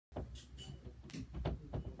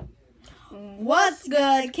What's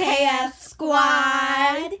good, KF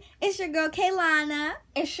Squad? It's your girl, Kaylona.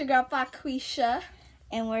 It's your girl, Faquesha.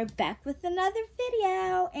 And we're back with another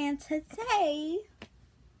video. And today,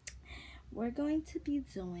 we're going to be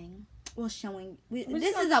doing, showing, this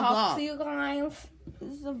is a vlog. To you guys.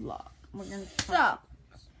 This is a vlog. We're going to So,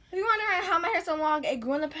 if you're wondering how my hair's so long, it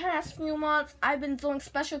grew in the past few months. I've been doing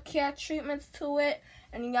special care treatments to it.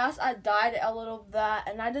 And yes, I dyed it a little bit.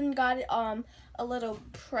 And I didn't got it, a little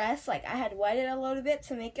press, like I had wetted a little bit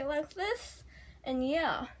to make it like this, and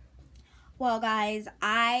yeah. Well, guys,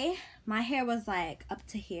 my hair was like up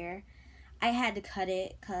to here. I had to cut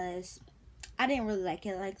it because I didn't really like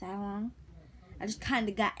it like that long. I just kind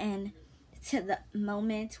of got in to the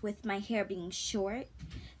moment with my hair being short,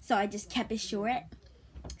 so I just kept it short.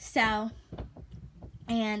 So,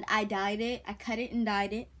 and I dyed it. I cut it and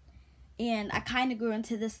dyed it. And I kind of grew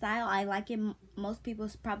into this style. I like it. Most people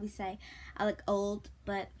probably say I look old,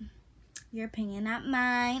 but your opinion, not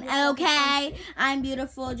mine. Okay, I'm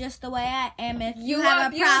beautiful just the way I am. If you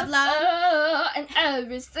have a problem, in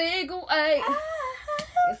every single way,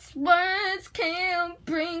 its words can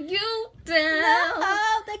bring you down.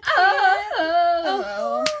 No, they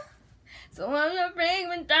can't. So when you bring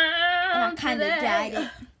me down, and I kind of dyed it.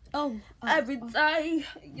 Every day,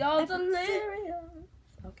 y'all delirious.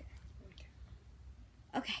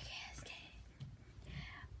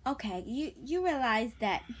 Okay, you realize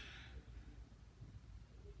that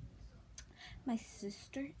my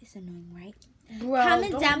sister is annoying, right? Bro,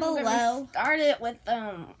 comment down below. Started with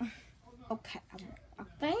Okay.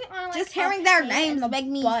 they are like just hearing their names make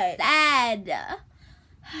me sad.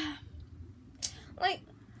 Like,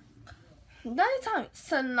 another time,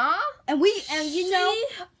 Sana, and you know,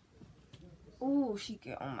 ooh, she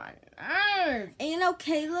get on my nerves. And you know,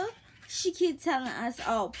 Kayla, she keep telling us,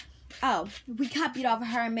 oh, we copied off of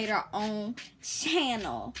her and made our own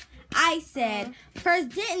channel. I said, first,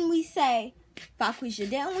 didn't we say that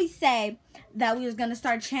we was gonna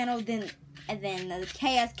start a channel? And then the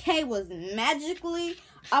KSK was magically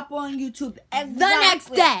up on YouTube the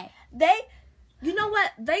next day. You know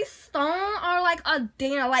what? They stole our like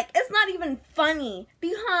idea. Like, it's not even funny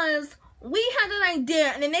because we had an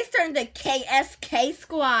idea, and then they started the KSK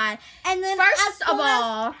Squad. And then, as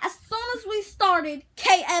soon as we started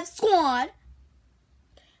KF Squad,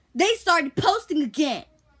 they started posting again.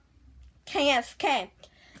 KSK.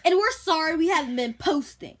 And we're sorry we haven't been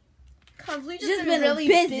posting. Because we just been really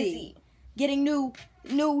busy. Getting new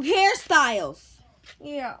hairstyles.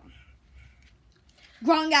 Yeah.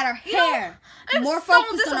 Growing out our hair. More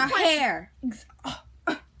focus on our hair.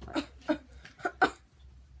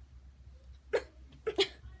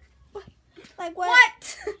 Like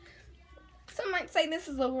what? Some might say this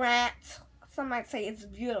is a rat. Some might say it's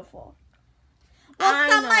beautiful. Well,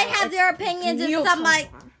 some might have their opinions, and some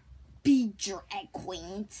might be drag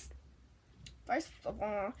queens. First of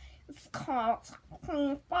all, it's called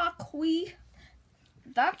Queen Faquesha.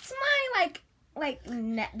 That's my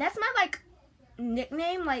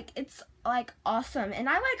nickname. Like, it's like awesome, and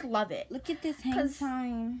I like love it. Look at this hang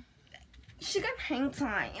time. She got hang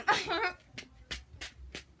time.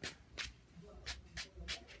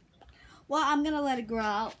 Well, I'm gonna let it grow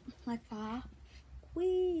out like Faquesha.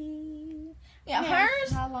 Yeah,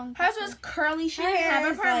 hers was curly. She didn't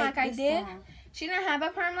have a perm like I did. She didn't have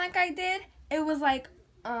a perm like I did. It was like,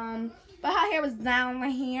 but her hair was down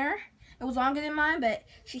here. It was longer than mine, but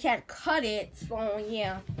she had cut it, so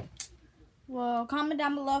yeah. Well, comment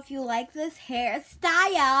down below if you like this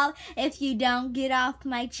hairstyle. If you don't, get off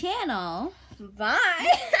my channel.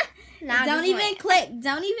 Bye. Don't even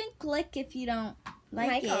click if you don't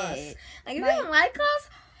like it. Us. Like, if you don't like us,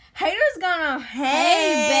 haters gonna hate.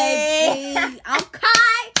 Hey, baby.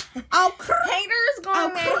 Okay. Haters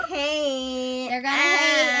gonna hate. They're gonna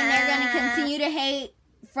hate, and they're gonna continue to hate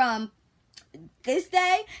from this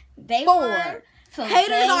day forward. So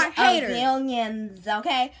haters are haters. Millions,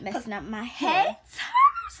 okay? Messing up my head. Haters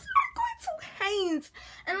are going to hate.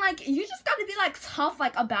 And, like, you just gotta be, like, tough,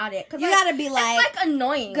 like, about it. Cause, you gotta be like, it's, like,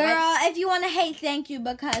 annoying. Girl, if you want to hate, thank you,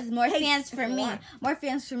 because more fans for me. More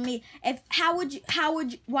fans for me. Why would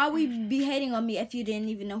you be hating on me if you didn't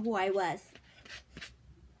even know who I was?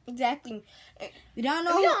 Exactly. You don't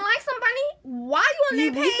know. If you don't like somebody, why you on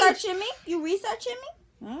their page? Researching me? You researching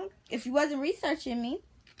me? If you wasn't researching me,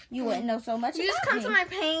 you wouldn't know so much about me. You just come to my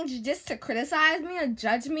page just to criticize me or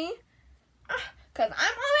judge me? Because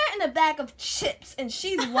I'm all that in a bag of chips, and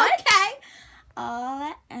she's what? Okay. All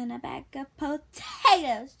that in a bag of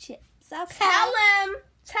potato chips. Okay. Tell them.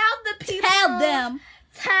 Tell the people. Tell them.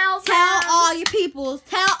 Tell all your peoples.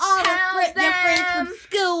 Tell all your friends from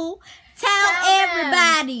school. Tell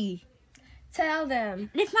everybody. Tell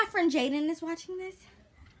them. And if my friend Jaden is watching this,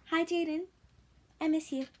 hi Jaden, I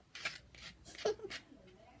miss you.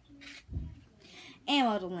 And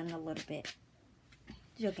Madeline a little bit.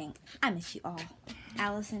 Joking. I miss you all.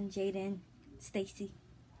 Allison, Jaden, Stacy,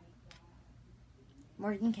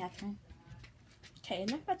 Morgan, Catherine. Okay,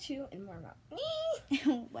 enough about you and more about me.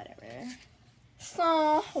 Whatever.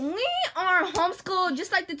 So, we are homeschooled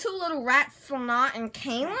just like the two little rats, Sana and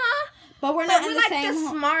Kayla. But we're not we're in the like same the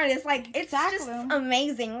smartest. Like, it's just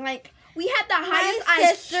amazing. Like, we had the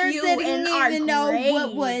highest IQ in our grade. Know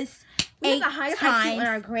what was we had the highest IQ in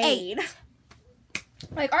our grade. 8.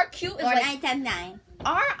 Like, our Q is or like 9 times 9.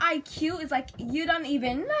 Our IQ is like, you don't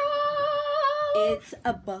even know. It's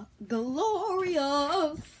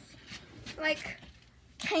glorious. Like,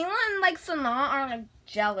 Kayla and like Sana are like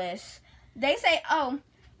jealous. They say, oh,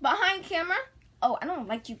 behind camera, oh, I don't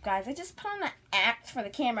like you guys. I just put on an act for the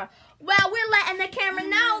camera. Well, we're letting the camera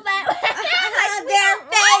know that like, they're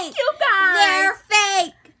fake. Like you guys. They're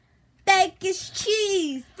fake. Fake is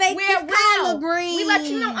cheese. Fake is collard greens. We let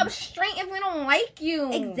you know up straight if we don't like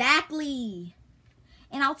you. Exactly.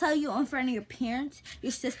 And I'll tell you in front of your parents,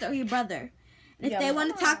 your sister, or your brother. And if they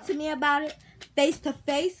want to talk to me about it, face to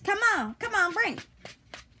face, come on, bring it.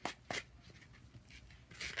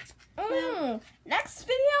 Next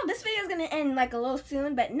video, this video is going to end like a little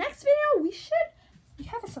soon, but next video we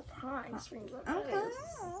have a surprise for you. Okay.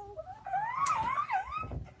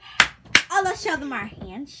 Oh, let's show them our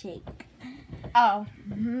handshake. Oh.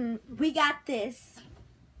 We got this.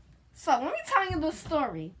 So, let me tell you the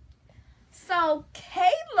story. So,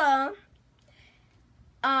 Kayla,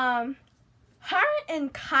 her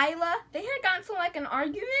and Kyla, they had gotten to like an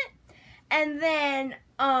argument, and then,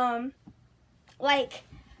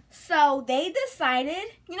 so they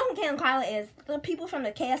decided, you know who Kaylona and Kyla is, the people from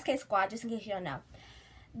the KSK squad, just in case you don't know.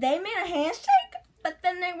 They made a handshake, but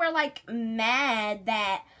then they were like mad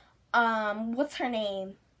that, what's her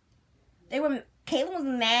name? Kayla was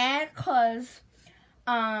mad because,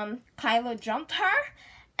 Kyla jumped her,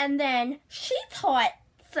 and then she taught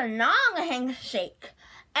Sana a handshake.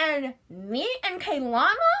 And me and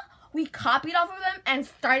Kaylona, we copied off of them and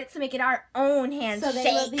started to make it our own handshake. So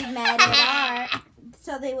they would be mad at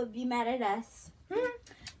they would be mad at us.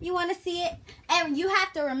 You want to see it? And you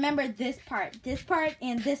have to remember this part, and this part,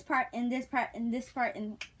 and this part, and this part,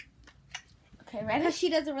 and okay, ready? Because she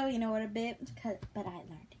doesn't really know it a bit, but I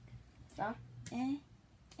learned it. So, okay.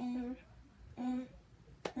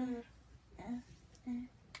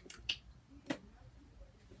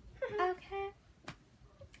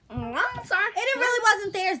 I'm sorry. It really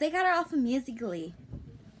wasn't theirs. They got it off of Musically.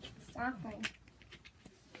 Exactly.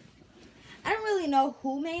 I don't really know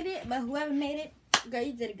who made it, but whoever made it, girl,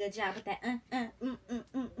 you did a good job with that.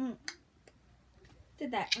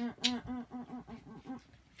 Did that.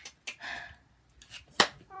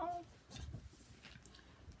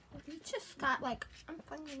 You just got like, I'm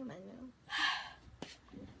finding my nose.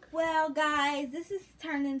 Well, guys, this has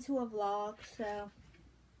turned into a vlog, so.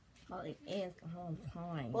 Well, it is the whole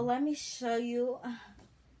time. Well, let me show you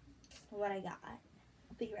what I got. I'll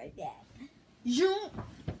be right back.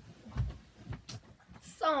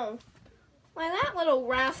 So, while that little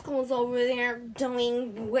rascal's over there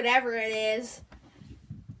doing whatever it is,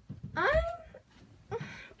 I'm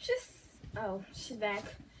just, oh, she's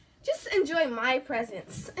back. Just enjoy my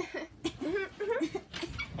presents. Stop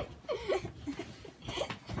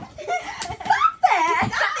that!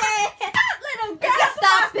 Stop it! Stop, little girl!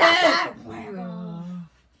 Stop it!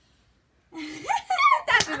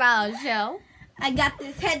 That's about a show. I got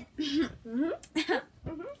this head.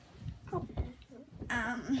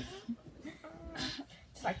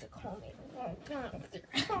 Just like to call me.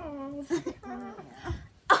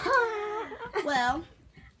 Well,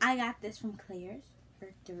 I got this from Claire's for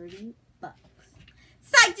 $30.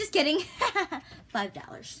 Psych, just kidding.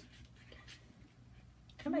 $5.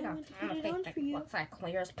 Oh my god, I don't think that you. looks like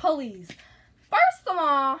Claire's. Please. First of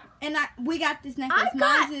all, And we got this necklace.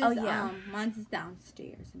 Mine's is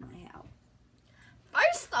downstairs in my house.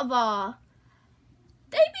 First of all,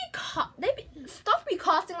 stuff be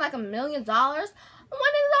costing like $1 million when it's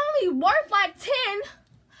only worth like 10.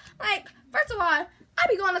 Like, first of all, I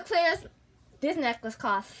be going to Claire's. This necklace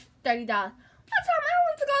costs $30. One time I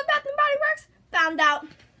went to go to Bath and Body Works, found out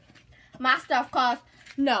my stuff cost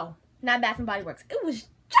not Bath and Body Works. It was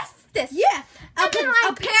just this. Yeah, a pair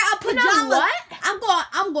of pajamas. You know what? I'm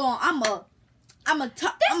gonna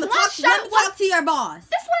talk to your boss.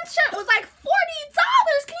 This one shirt was like $40.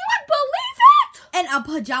 Can you like believe it? And a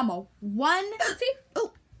pajama. See?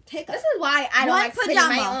 Oh, take This is why I don't like spending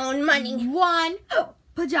my own money. One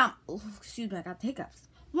pajama. Oh, excuse me, I got hiccups.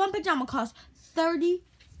 One pajama costs $36.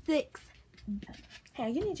 Hey,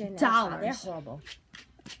 you need your nails. Dollars. They're horrible.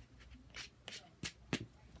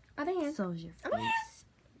 Are they in? So's your face.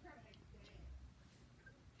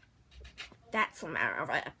 That's a matter of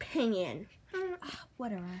opinion.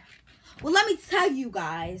 Whatever. Well, let me tell you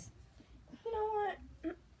guys. You know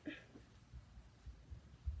what?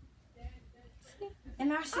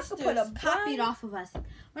 And our sisters copied off of us.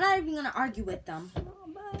 We're not even going to argue with them.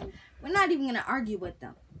 We're not even going to argue with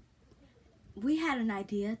them. We had an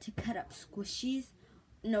idea to cut up squishies.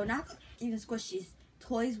 No, not even squishies.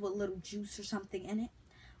 Toys with little juice or something in it.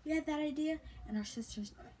 We had that idea, and our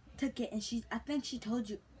sisters took it, and I think she told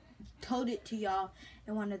it to y'all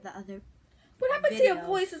in one of the other What happened videos. to your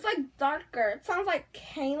voice? It's like darker. It sounds like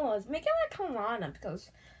Kayla's. Make it like Kaylona, because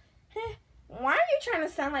why are you trying to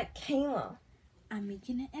sound like Kayla? I'm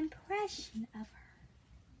making an impression of her.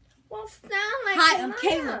 Well, sound like Hi, Kaylona. I'm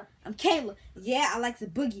Kayla. I'm Kayla. Yeah, I like the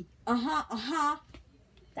boogie.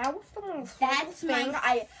 That was the most That's my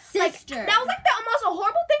thing sister. That was like the most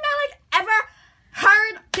horrible thing I ever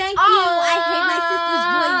heard. Thank you. I hate my sister's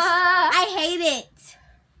voice. I hate it.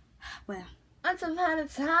 Well, Once upon a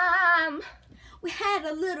time, we had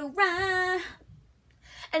a little rhyme.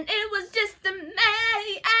 and it was just a